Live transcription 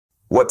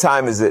What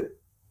time is it?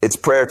 It's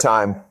prayer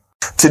time.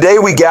 Today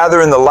we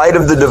gather in the light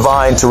of the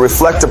divine to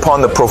reflect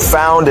upon the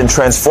profound and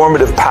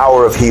transformative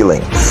power of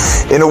healing.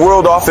 In a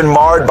world often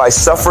marred by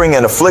suffering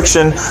and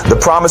affliction, the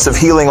promise of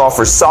healing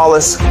offers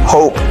solace,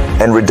 hope,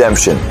 and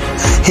redemption.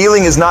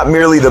 Healing is not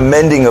merely the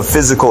mending of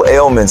physical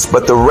ailments,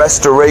 but the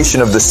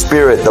restoration of the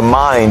spirit, the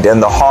mind,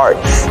 and the heart.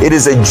 It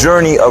is a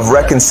journey of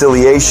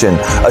reconciliation,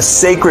 a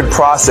sacred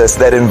process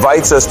that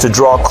invites us to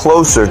draw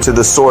closer to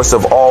the source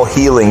of all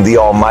healing, the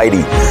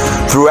Almighty.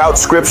 Throughout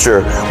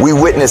Scripture, we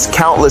witness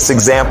countless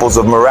examples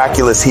of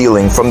miraculous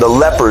healing, from the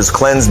lepers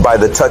cleansed by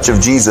the touch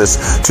of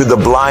Jesus to the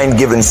blind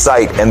given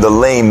sight and the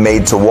lame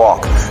made to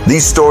walk.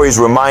 These stories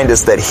remind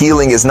us that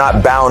healing is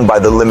not bound by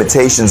the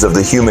limitations of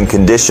the human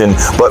condition,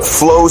 but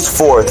flows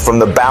forth from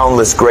the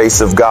boundless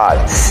grace of God.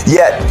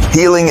 Yet,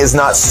 healing is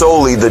not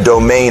solely the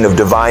domain of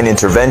divine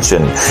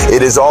intervention.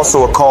 It is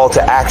also a call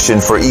to action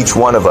for each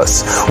one of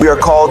us. We are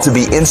called to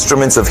be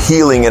instruments of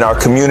healing in our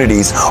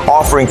communities,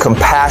 offering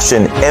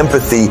compassion,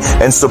 empathy,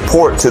 and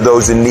support to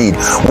those in need.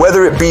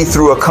 Whether it be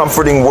through a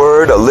comforting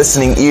word, a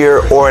listening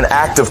ear, or an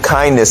act of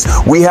kindness,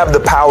 we have the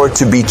power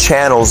to be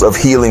channels of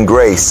healing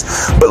grace.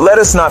 But let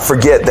us not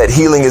forget that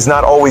healing is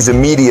not always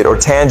immediate or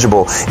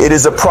tangible. It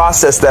is a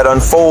process that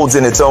unfolds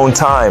in its own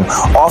time,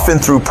 often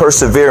through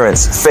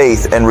perseverance,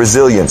 faith, and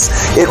resilience.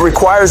 It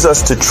requires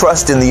us to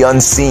trust in the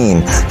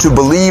unseen, to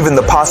believe in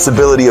the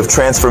possibility of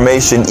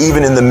transformation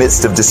even in the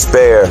midst of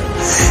despair.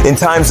 In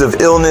times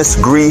of illness,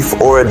 grief,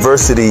 or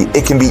adversity,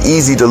 it can be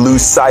easy to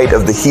lose sight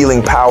of the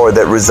healing power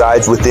that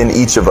resides within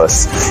each of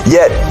us.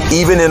 Yet,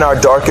 even in our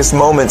darkest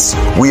moments,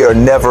 we are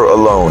never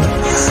alone.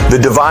 The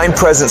divine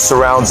presence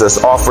surrounds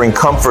us, offering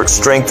comfort,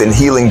 strength, and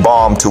healing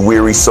balm to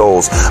weary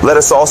souls. Let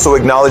us also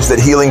acknowledge that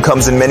healing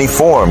comes in many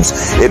forms.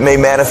 It may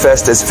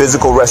manifest as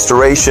physical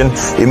restoration,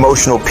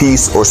 emotional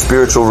peace, or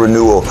spiritual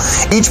renewal.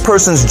 Each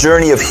person's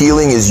journey of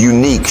healing is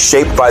unique,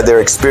 shaped by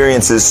their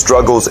experiences,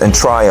 struggles, and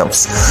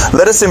triumphs.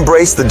 Let us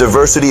embrace the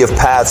diversity of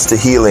paths to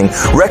healing,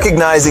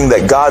 recognizing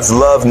that God's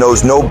love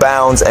knows no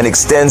bounds and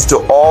extends to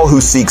all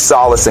who seek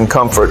solace and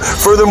comfort.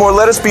 Furthermore,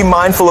 let us be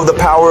mindful of the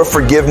power of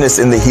forgiveness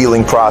in the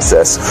healing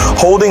process.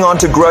 Holding on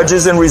to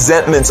grudges and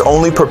resentments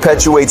only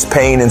perpetuates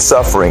pain and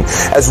suffering.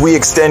 As we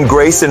extend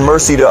grace and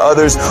mercy to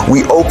others,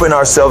 we open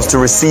ourselves to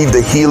receive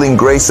the healing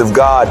grace of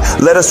God.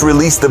 Let us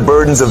release the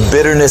burdens of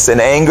bitterness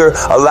and anger,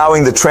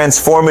 allowing the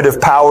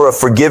transformative power of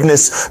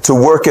forgiveness to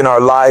work in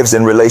our lives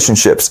and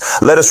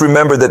relationships. Let us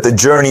remember that the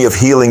journey of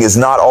healing is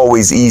not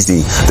always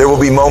easy. There will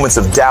be moments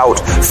of doubt,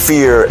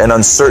 fear, and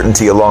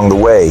uncertainty along the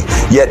way.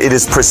 Yet it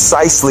is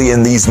precisely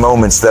in these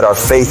moments that our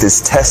faith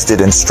is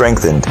tested and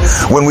strengthened.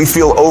 When we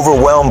feel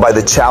overwhelmed by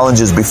the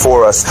challenges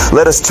before us,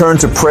 let us turn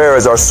to prayer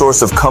as our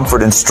source of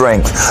comfort and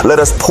strength. Let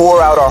us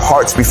pour out our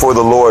hearts before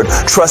the Lord,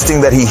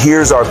 trusting that He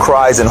hears our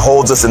cries and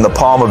holds us in the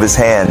palm of His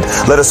hand.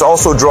 Let us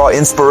also draw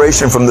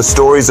inspiration from the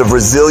stories of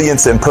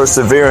resilience and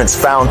perseverance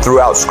found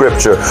throughout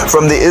Scripture.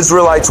 From the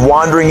Israelites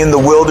wandering in the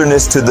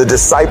wilderness to the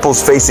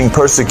disciples facing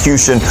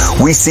persecution,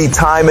 we see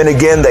time and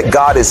again that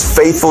God is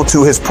faithful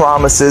to His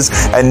promises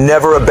and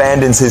never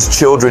abandons His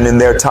children in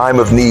their time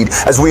of need.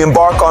 As we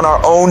embark on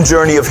our own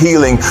journey of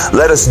healing,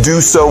 let us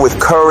do so with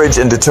courage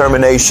and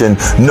determination,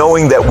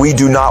 knowing that we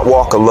do not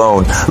walk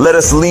alone. Let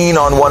us lean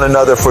on one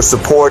another for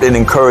support and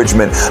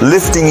encouragement,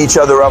 lifting each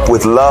other up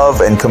with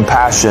love and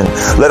compassion.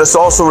 Let us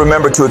also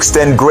remember to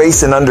extend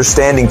grace and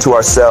understanding to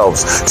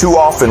ourselves. Too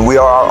often we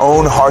are our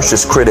own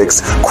harshest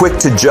critics, quick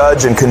to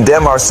judge and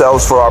condemn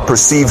ourselves for our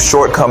perceived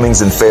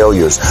shortcomings and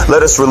failures.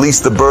 Let us release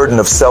the burden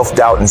of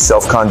self-doubt and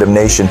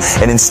self-condemnation,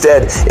 and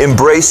instead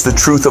embrace the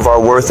truth of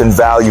our worth and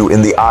value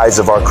in the eyes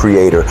of our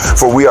Creator.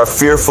 For we are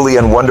fearfully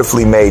and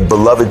wonderfully made,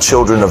 beloved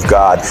children of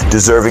God,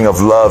 deserving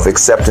of love,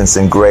 acceptance,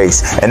 and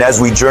grace. And as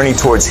we journey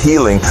towards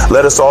healing,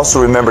 let us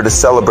also remember to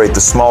celebrate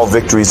the small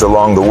victories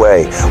along the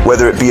way,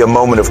 whether it be a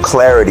moment of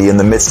clarity in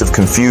the midst of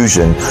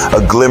confusion,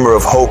 a glimmer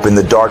of hope in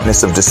the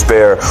darkness of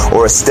despair,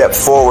 or a step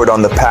forward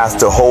on the path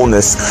to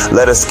wholeness.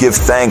 Let us give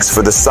thanks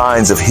for the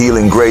signs of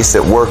healing grace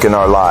at work in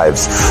our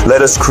lives.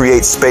 Let us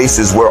create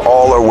spaces where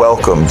all are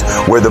welcomed,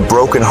 where the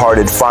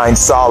brokenhearted find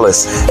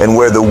solace, and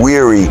where the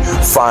weary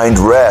find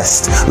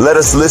rest. Let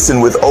us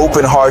listen with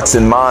open hearts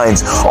and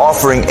minds,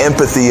 offering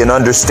empathy and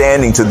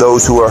understanding to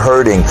those who are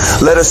hurting.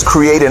 Let us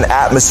create an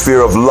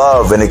atmosphere of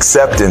love and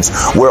acceptance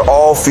where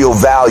all feel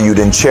valued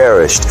and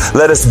cherished.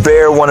 Let us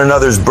bear one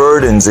another's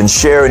burdens and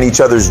share in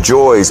each other's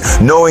joys,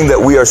 knowing that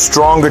we are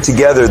stronger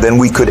together than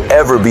we could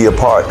ever be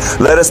apart.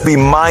 Let us be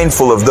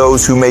mindful of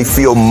those who may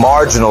feel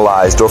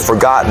marginalized or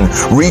forgotten,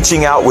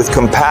 reaching out with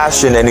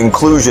compassion and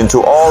inclusion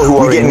to all who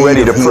are in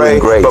need of healing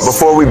grace. But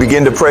before we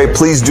begin to to pray,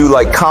 please do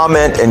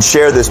comment, and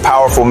share this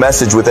powerful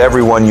message with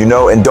everyone you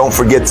know. And don't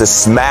forget to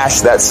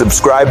smash that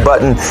subscribe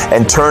button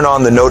and turn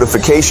on the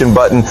notification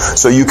button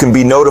so you can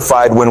be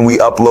notified when we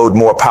upload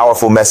more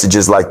powerful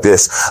messages like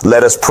this.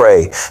 Let us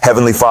pray.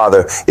 Heavenly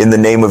Father, in the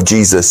name of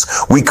Jesus,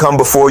 we come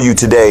before you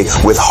today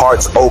with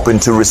hearts open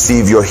to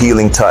receive your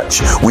healing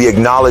touch. We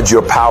acknowledge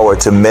your power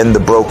to mend the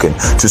broken,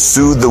 to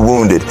soothe the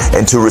wounded,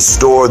 and to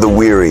restore the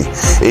weary.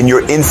 In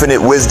your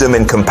infinite wisdom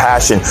and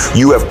compassion,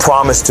 you have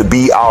promised to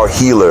be our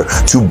healer,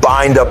 to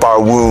bind up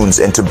our wounds,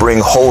 and to bring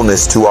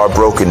wholeness to our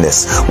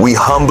brokenness. We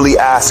humbly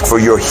ask for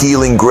your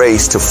healing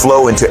grace to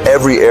flow into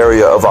every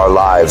area of our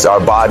lives,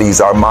 our bodies,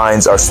 our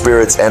minds, our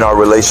spirits, and our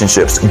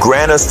relationships.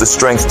 Grant us the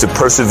strength to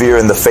persevere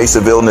in the face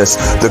of illness,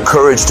 the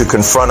courage to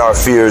confront our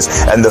fears,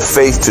 and the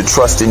faith to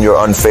trust in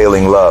your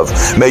unfailing love.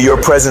 May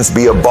your presence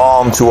be a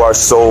balm to our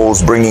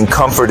souls, bringing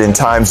comfort in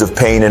times of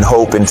pain and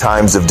hope in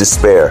times of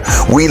despair.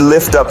 We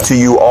lift up to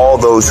you all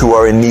those who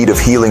are in need of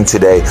healing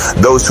today,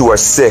 those who are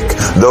sick,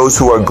 those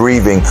who are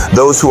grieving,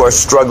 those who are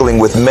struggling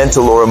with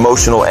mental or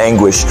emotional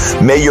anguish.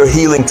 May your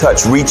healing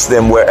touch reach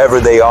them wherever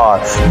they are,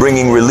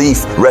 bringing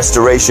relief,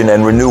 restoration,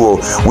 and renewal.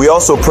 We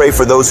also pray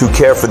for those who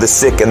care for the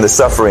sick and the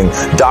suffering,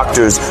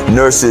 doctors,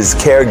 nurses,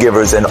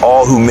 caregivers, and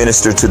all who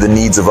minister to the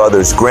needs of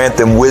others. Grant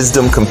them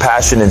wisdom,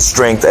 compassion, and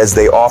strength as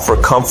they offer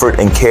comfort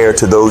and care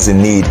to those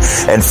in need.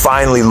 And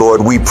finally,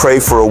 Lord, we pray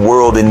for a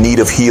world in need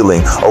of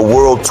healing, a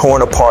world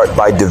torn apart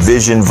by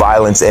division,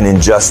 violence, and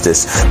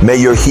injustice. May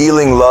your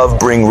healing love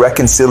bring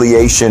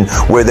reconciliation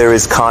where there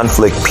is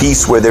conflict,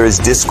 peace where there is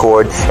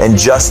discord, and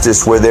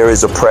justice where there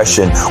is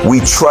oppression. We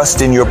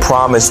trust in your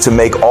promise to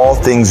make all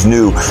things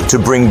new, to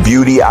bring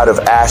beauty out of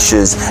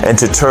ashes, and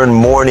to turn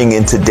mourning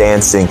into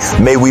dancing.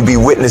 May we be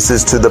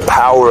witnesses to the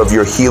power of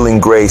your healing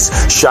grace,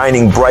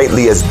 shining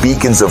brightly as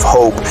beacons of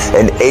hope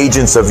and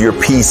agents of your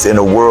peace in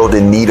a world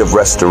in need of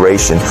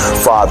restoration.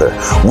 Father,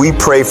 we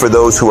pray for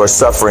those who are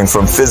suffering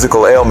from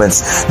physical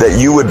ailments, that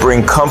you would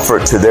bring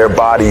comfort to their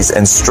bodies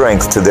and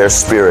strength to their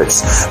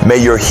spirits. May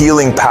your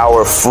healing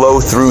power flow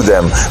through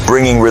them,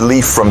 bringing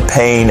relief from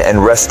pain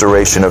and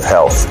restoration of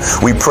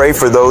health. We pray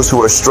for those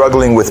who are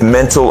struggling with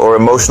mental or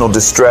emotional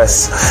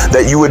distress,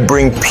 that you would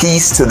bring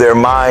peace to their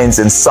minds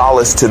and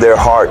solace to their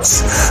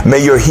hearts.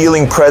 May your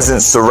healing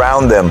presence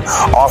surround them,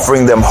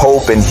 offering them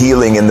hope and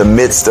healing in the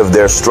midst of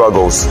their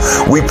struggles.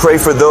 We pray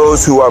for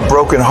those who are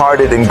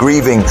brokenhearted and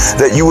grieving,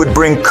 that you would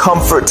bring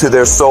comfort to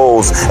their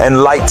souls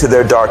and light to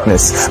their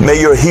darkness. May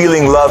your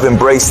healing love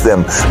embrace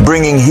them,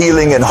 bringing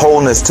healing and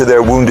wholeness to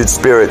their wounded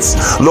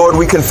spirits. Lord,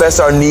 we confess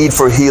our need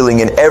for healing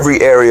in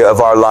every area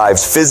of our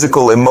lives,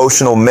 physical,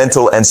 emotional,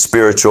 mental, and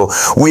spiritual.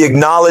 We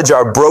acknowledge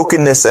our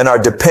brokenness and our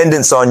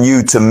dependence on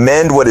you to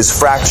mend what is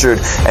fractured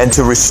and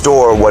to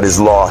restore what is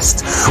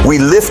lost. We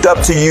lift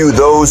up to you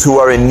those who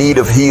are in need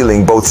of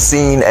healing, both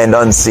seen and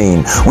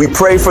unseen. We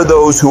pray for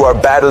those who are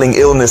battling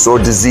illness or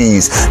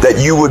disease, that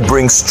you would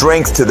bring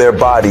strength to their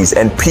bodies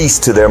and peace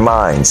to their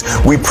minds.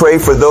 We pray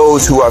for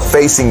those who are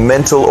facing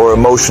mental or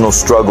emotional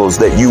struggles,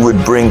 that you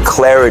would bring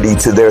clarity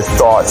to their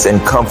thoughts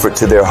and comfort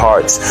to their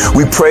hearts.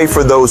 We pray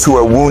for those who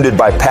are wounded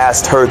by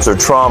past hurts or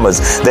traumas,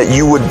 that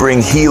you would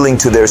bring healing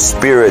to their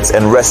spirits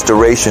and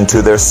restoration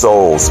to their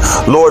souls.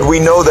 Lord, we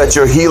know that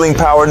your healing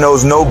power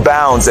knows no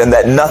bounds and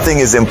that nothing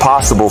is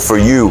impossible for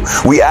you.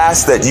 We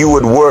ask that you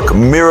would work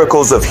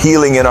miracles of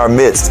healing in our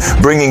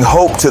midst, bringing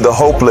hope to the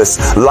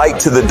hopeless, light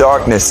to the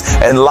darkness,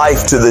 and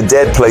life to the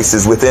dead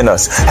places within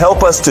us.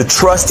 Help us to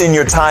trust in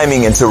your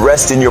timing and to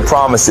rest in your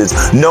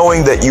promises,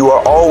 knowing that you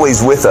are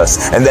always with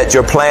us and that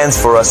your plans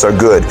for us are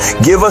good.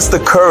 Give us the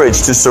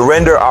courage to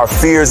surrender our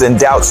fears and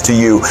doubts to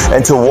you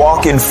and to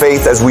walk in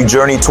faith as we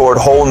journey toward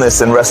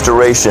wholeness and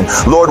restoration.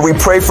 Lord, we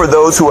pray for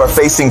those who are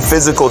facing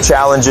physical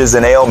challenges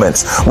and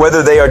ailments,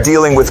 whether they are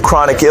dealing with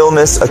chronic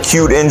illness,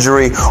 acute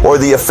injury, or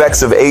the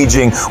effects of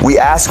aging. We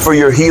ask for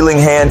your healing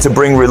hand to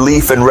bring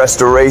relief and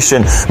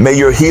restoration. May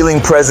your healing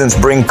presence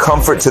bring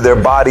comfort to their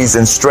bodies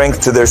and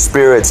strength to their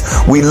spirits.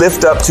 We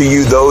lift up to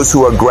you those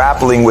who are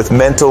grappling with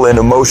mental and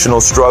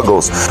emotional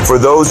struggles. For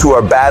those who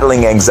are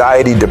battling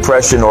anxiety,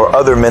 depression, or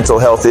other mental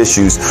health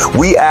issues,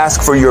 we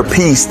ask for your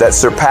peace that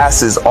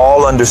surpasses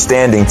all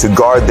understanding to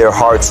guard their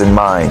hearts and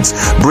minds.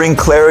 Bring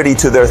clarity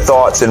to their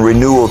thoughts and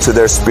renewal to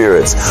their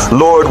spirits.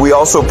 Lord, we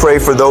also pray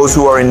for those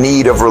who are in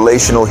need of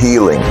relational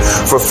healing.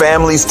 For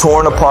families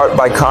torn apart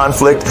by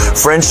conflict,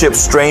 friendships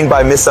strained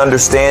by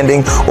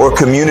misunderstanding, or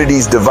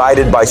communities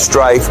divided by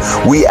strife,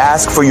 we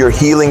ask for your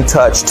healing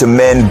touch to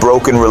mend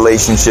broken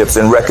relationships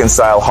and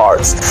reconcile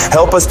hearts.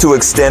 Help us to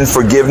extend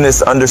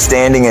forgiveness,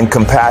 understanding, and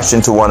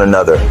compassion to one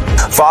another.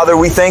 Father,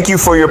 we thank you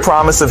for your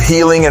promise of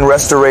healing and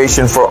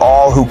restoration for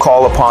all who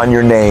call upon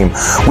your name.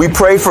 We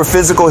pray for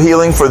physical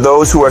healing for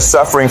those who are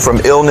suffering from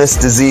illness,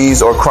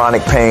 disease, or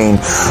chronic pain.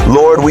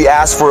 Lord, we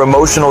ask for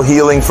emotional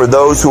healing for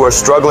those who are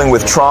struggling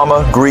with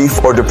trauma,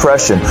 grief, or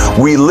depression.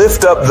 We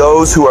lift up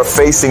those who are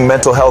facing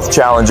mental health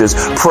challenges,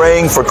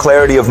 praying for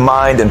clarity of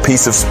mind and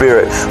peace of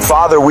spirit.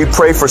 Father, we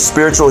pray for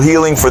spiritual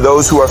healing for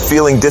those who are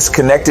feeling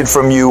disconnected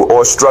from you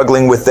or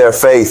struggling with their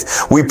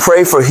faith. We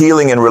pray for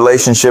healing in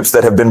relationships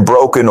that have been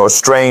broken or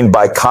strained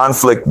by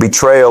conflict,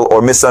 betrayal,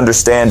 or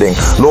misunderstanding.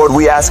 Lord,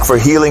 we ask for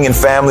healing in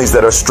families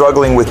that are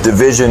struggling with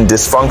division,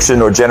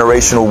 dysfunction, or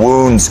generational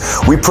wounds.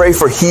 We pray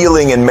for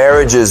healing in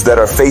marriages that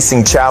are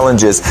facing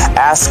challenges,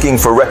 asking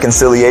for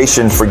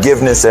reconciliation,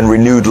 forgiveness, and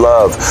renewed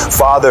love.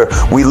 Father,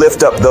 we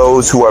lift up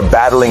those who are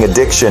battling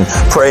addiction,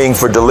 praying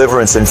for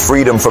deliverance and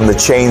freedom from the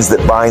chains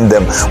that bind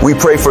them. We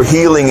pray for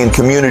healing in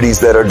communities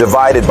that are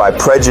divided by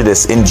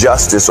prejudice,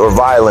 injustice, or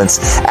violence,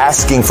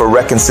 asking for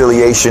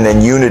reconciliation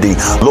and unity.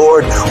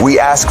 Lord, we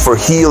ask for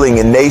healing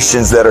in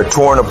nations that are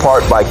torn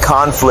apart by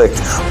conflict,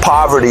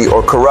 poverty,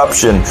 or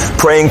corruption,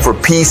 praying for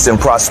peace and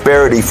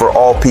prosperity for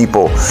all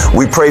people.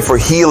 We pray for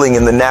healing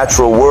in the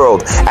natural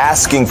world,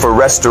 asking for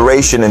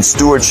restoration and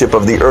stewardship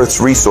of the earth's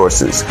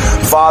resources.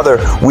 Father,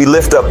 we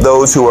lift up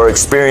those who are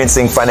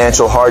experiencing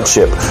financial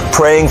hardship,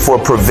 praying for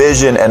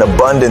provision and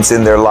abundance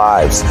in their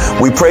lives.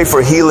 We pray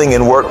for healing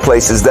in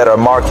workplaces that are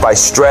marked by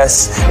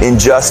stress,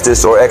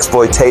 injustice, or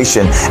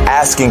exploitation,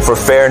 asking for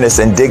fairness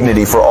and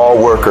dignity for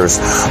all workers.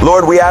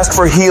 Lord, we ask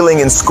for healing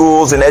in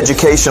schools and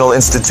educational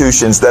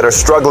institutions that are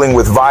struggling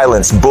with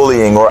violence,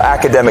 bullying, or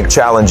academic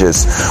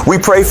challenges. We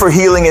pray for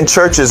healing in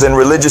churches and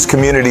religious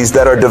communities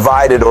that are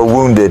divided or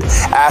wounded,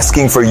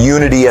 asking for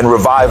unity and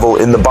revival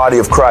in the body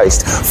of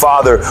Christ.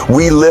 Father,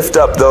 we lift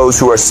up those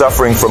who are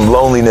suffering from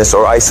loneliness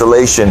or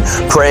isolation,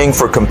 praying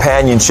for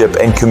companionship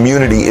and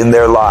community in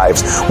their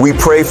lives. We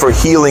pray for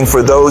healing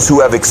for those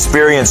who have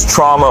experienced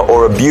trauma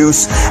or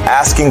abuse,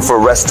 asking for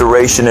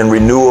restoration and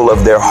renewal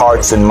of their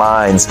hearts and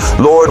minds.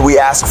 Lord, we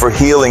ask for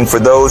healing for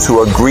those who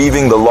are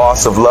grieving the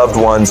loss of loved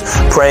ones,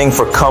 praying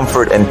for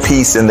comfort and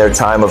peace in their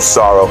time of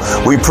sorrow.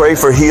 We pray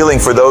for healing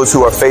for those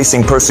who are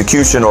facing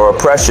persecution or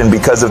oppression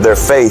because of their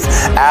faith,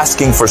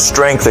 asking for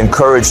strength and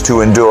courage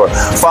to endure.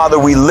 Father,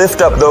 we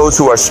lift up those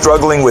who are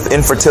struggling with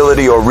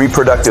infertility or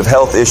reproductive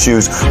health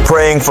issues,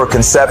 praying for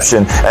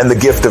conception and the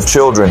gift of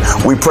children.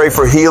 We pray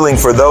for healing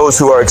for those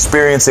who are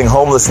experiencing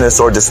homelessness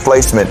or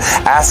displacement,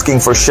 asking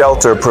for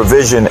shelter,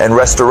 provision, and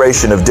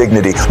restoration of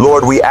dignity.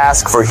 Lord, we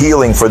ask for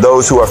healing for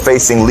those who are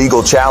facing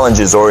legal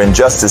challenges or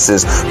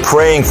injustices,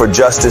 praying for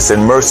justice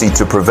and mercy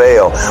to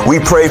prevail. We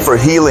pray for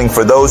healing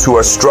for those who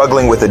are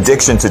struggling with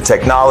addiction to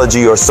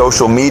technology or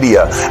social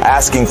media,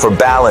 asking for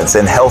balance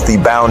and healthy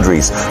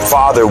boundaries.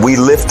 Father, we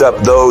lift up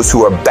those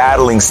who are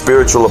battling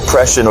spiritual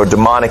oppression or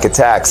demonic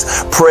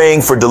attacks,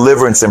 praying for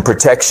deliverance and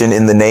protection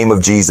in the name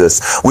of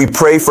Jesus. We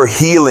pray for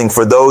healing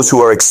for those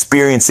who are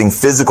experiencing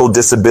physical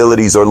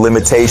disabilities or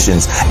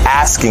limitations,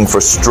 asking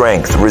for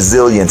strength,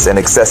 resilience, and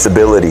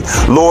accessibility.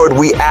 Lord,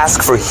 we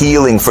ask for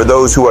healing for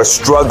those who are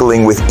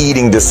struggling with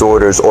eating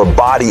disorders or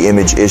body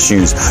image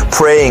issues,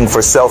 praying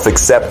for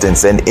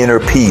self-acceptance and inner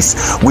peace.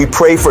 We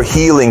pray for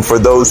healing for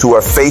those who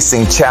are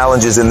facing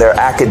challenges in their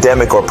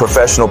academic or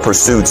professional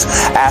pursuits,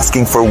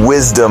 asking for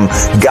wisdom,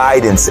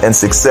 guidance, and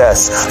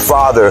success.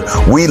 Father,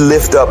 we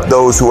lift up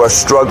those who are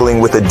struggling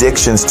with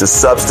addictions to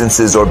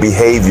substances or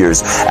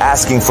behaviors,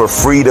 asking for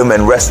freedom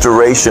and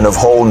restoration of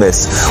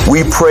wholeness.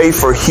 We pray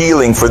for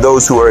healing for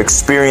those who are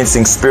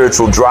experiencing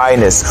spiritual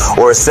dryness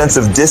or a sense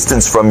of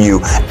distance from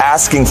you,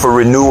 asking for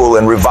renewal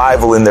and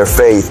revival in their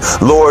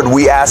faith. Lord,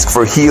 we ask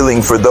for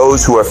healing for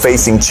those who are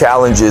facing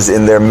challenges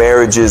in their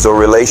marriages or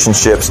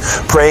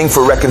relationships, praying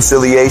for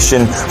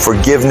reconciliation,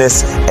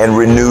 forgiveness, and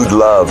renewed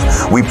love.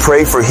 We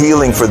pray for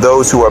healing for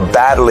those who are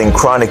battling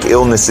chronic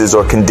illnesses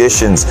or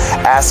conditions,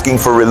 asking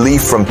for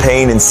relief from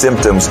pain and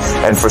symptoms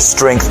and for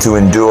strength to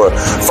endure.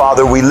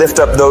 Father, we lift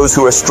up those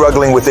who are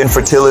struggling with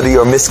infertility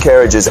or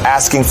miscarriages,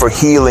 asking for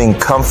healing,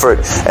 comfort,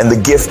 and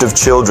the gift of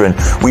children.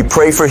 We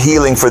pray for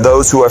healing for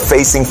those who are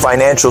facing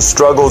financial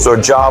struggles or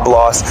job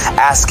loss,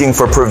 asking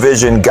for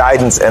provision,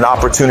 guidance, and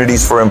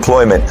opportunities for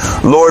employment.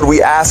 Lord,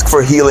 we ask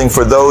for healing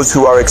for those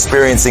who are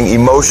experiencing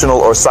emotional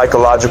or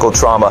psychological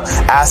trauma,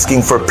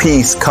 asking for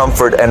peace,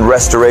 comfort, and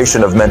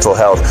restoration of mental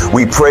health.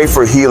 We pray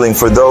for healing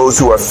for those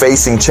who are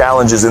facing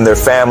challenges in their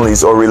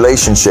families or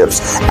relationships,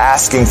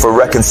 asking for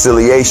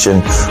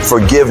reconciliation,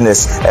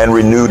 forgiveness, and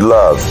renewed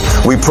love.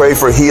 We pray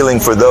for healing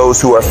for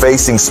those who are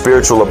facing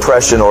spiritual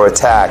oppression or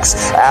attacks,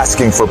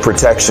 asking for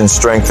protection,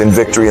 strength, and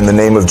victory in the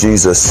name of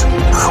Jesus.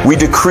 We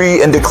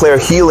decree and declare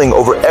healing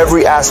over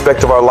every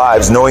aspect of our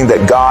lives, knowing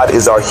that God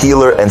is our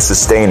healer and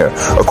sustainer.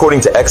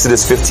 According to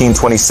Exodus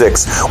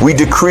 15:26, we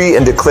decree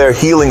and declare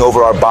healing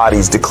over our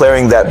bodies,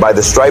 declaring that by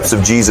the stripes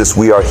of Jesus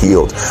we are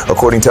healed.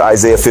 According to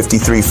Isaiah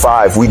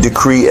 53:5, we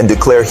decree and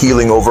declare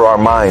healing over our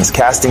minds,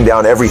 casting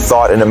down every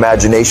thought and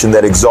imagination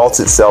that exalts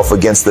itself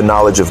against the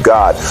knowledge of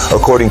God.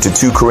 According to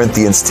 2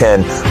 Corinthians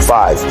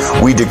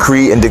 10:5, we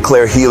decree and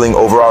declare healing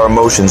over our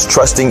emotions,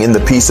 trusting in the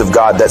peace of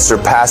God that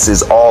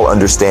surpasses all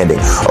understanding.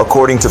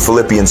 According to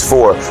Philippians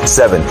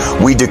 4:7,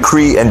 we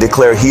decree and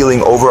declare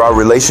healing over our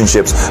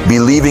relationships,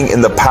 believing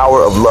in the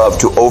power of love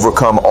to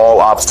overcome all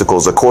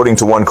obstacles. According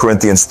to 1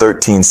 Corinthians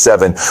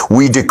 13:7,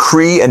 we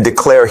decree and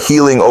declare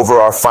healing over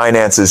our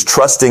finances,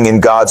 trusting in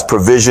God's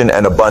provision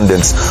and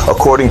abundance.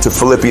 According to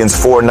Philippians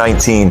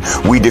 4:19,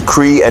 we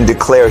decree and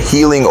declare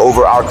healing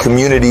over our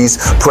communities,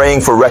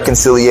 praying for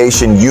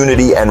reconciliation,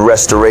 unity, and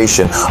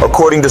restoration.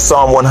 According to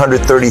Psalm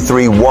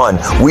 133:1,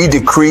 we we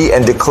decree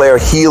and declare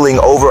healing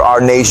over our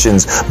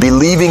nations,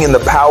 believing in the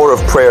power of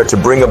prayer to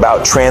bring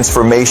about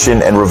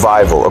transformation and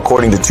revival.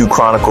 According to 2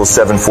 Chronicles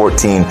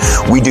 7:14,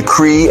 we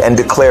decree and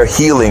declare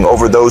healing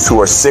over those who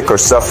are sick or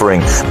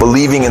suffering,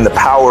 believing in the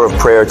power of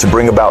prayer to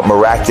bring about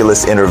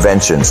miraculous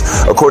interventions.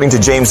 According to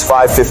James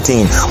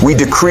 5:15, we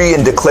decree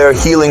and declare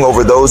healing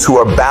over those who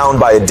are bound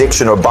by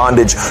addiction or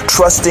bondage,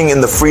 trusting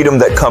in the freedom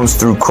that comes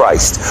through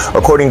Christ.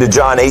 According to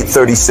John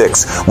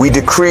 8:36, we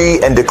decree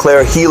and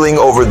declare healing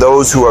over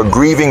those who are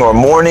grieving or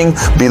mourning,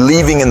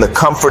 believing in the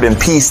comfort and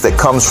peace that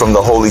comes from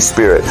the Holy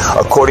Spirit.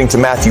 According to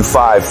Matthew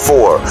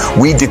 5:4,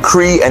 we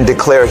decree and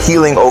declare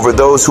healing over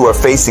those who are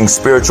facing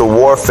spiritual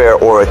warfare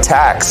or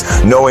attacks,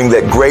 knowing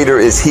that greater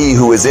is He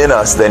who is in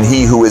us than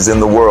he who is in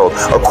the world.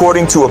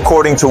 According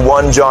to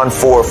 1 John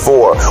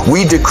 4:4,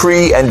 we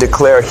decree and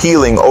declare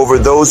healing over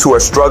those who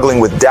are struggling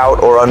with doubt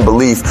or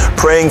unbelief,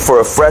 praying for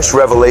a fresh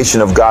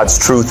revelation of God's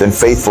truth and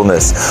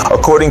faithfulness.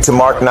 According to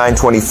Mark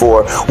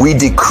 9:24, we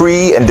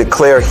decree and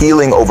declare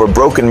healing over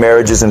broken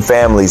marriages and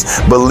families,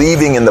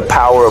 believing in the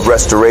power of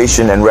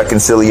restoration and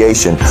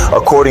reconciliation.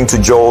 According to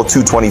Joel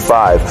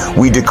 2:25,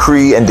 we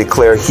decree and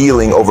declare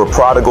healing over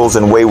prodigals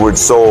and wayward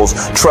souls,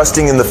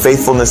 trusting in the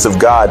faithfulness of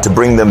God to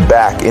bring them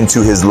back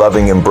into His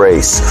loving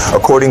embrace.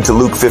 According to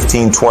Luke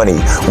 15:20,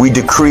 we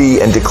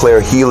decree and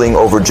declare healing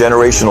over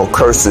generational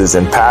curses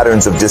and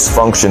patterns of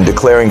dysfunction,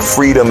 declaring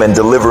freedom and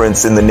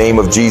deliverance in the name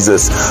of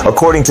Jesus.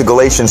 According to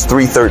Galatians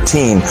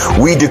 3:13,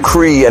 we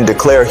decree and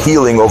declare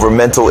healing over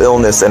mental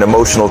illness and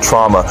emotional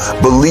trauma,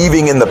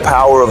 believing in the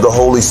power of the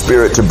Holy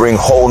Spirit to bring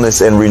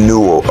wholeness and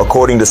renewal.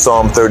 According to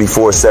Psalm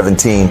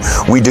 34:17,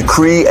 we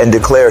decree and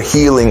declare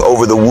healing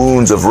over the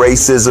wounds of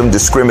racism,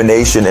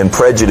 discrimination, and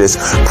prejudice,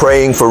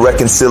 praying for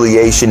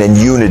reconciliation and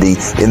unity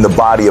in the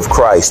body of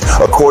Christ.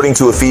 According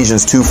to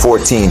Ephesians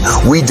 2:14,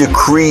 we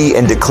decree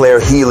and declare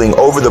healing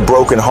over the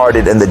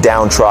brokenhearted and the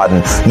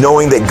downtrodden,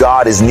 knowing that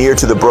God is near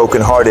to the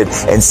brokenhearted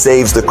and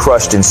saves the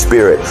crushed in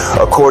spirit.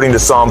 According to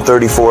Psalm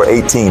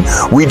 34:18,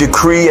 we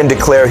decree and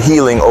declare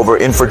healing over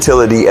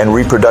infertility and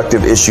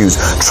reproductive issues,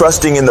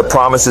 trusting in the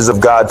promises of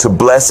God to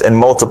bless and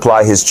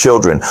multiply His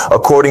children.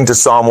 According to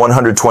Psalm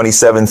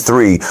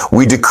 127:3,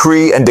 we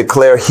decree and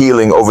declare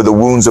healing over the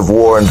wounds of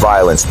war and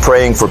violence,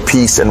 praying for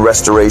peace and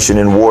restoration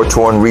in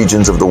war-torn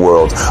regions of the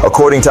world.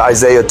 According to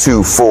Isaiah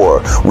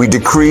 2:4, we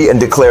decree and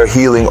declare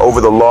healing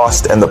over the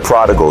lost and the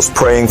prodigals,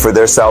 praying for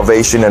their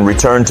salvation and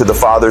return to the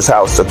Father's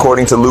house.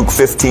 According to Luke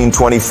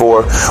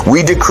 15:24,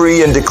 we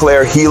decree and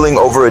declare healing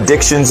over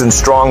addictions and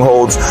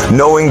strongholds,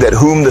 knowing that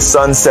whom the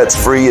Son sets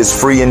free is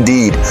free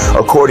indeed.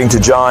 According to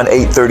John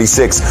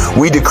 8:36,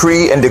 we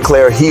decree and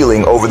declare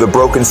healing over the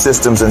broken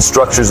systems and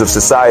structures of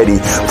society,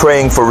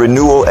 praying for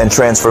renewal and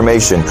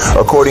transformation.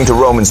 According to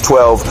Romans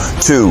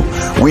 12:2,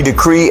 we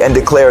decree and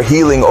declare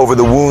healing over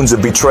the wounds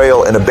of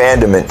betrayal and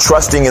abandonment,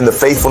 trusting in the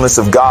faithfulness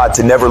of God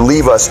to never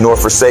leave us nor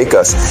forsake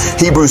us.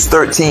 Hebrews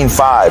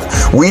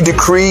 13:5, we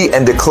decree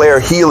and declare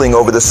healing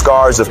over the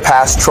scars of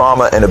past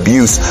trauma and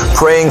abuse,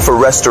 praying for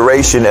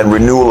restoration and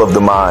renewal of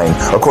the mind.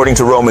 According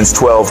to Romans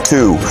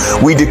 12:2,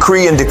 we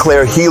decree and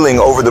declare healing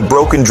over the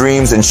broken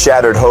dreams and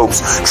shattered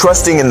hopes,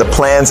 trusting in the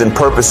plans and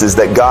purposes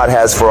that God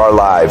has for our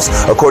lives.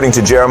 According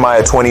to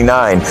Jeremiah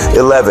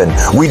 29:11,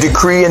 we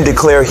decree and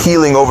declare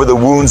healing over the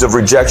wounds of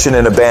rejection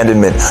and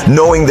abandonment,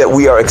 knowing that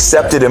we are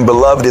accepted and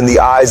beloved in the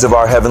eyes of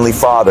our Heavenly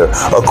Father.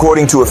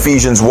 According to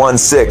Ephesians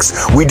 1:6,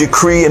 we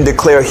decree and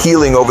declare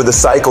healing over the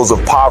cycles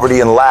of poverty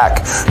and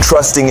lack,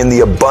 trusting in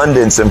the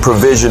abundance and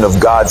provision of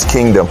God's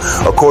kingdom.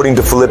 According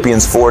to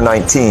Philippians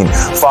 4:19,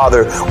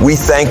 Father, we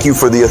thank you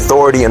for the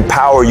authority and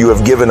power you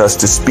have given us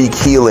to speak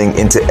healing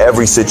into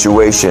every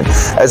situation.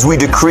 As we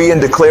decree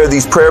and declare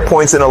these prayer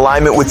points in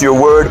alignment with your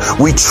word,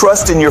 we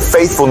trust in your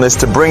faithfulness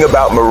to bring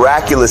about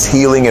miraculous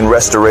healing and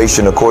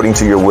restoration according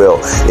to your will.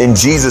 In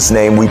Jesus'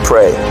 name we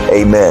pray.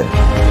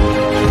 Amen.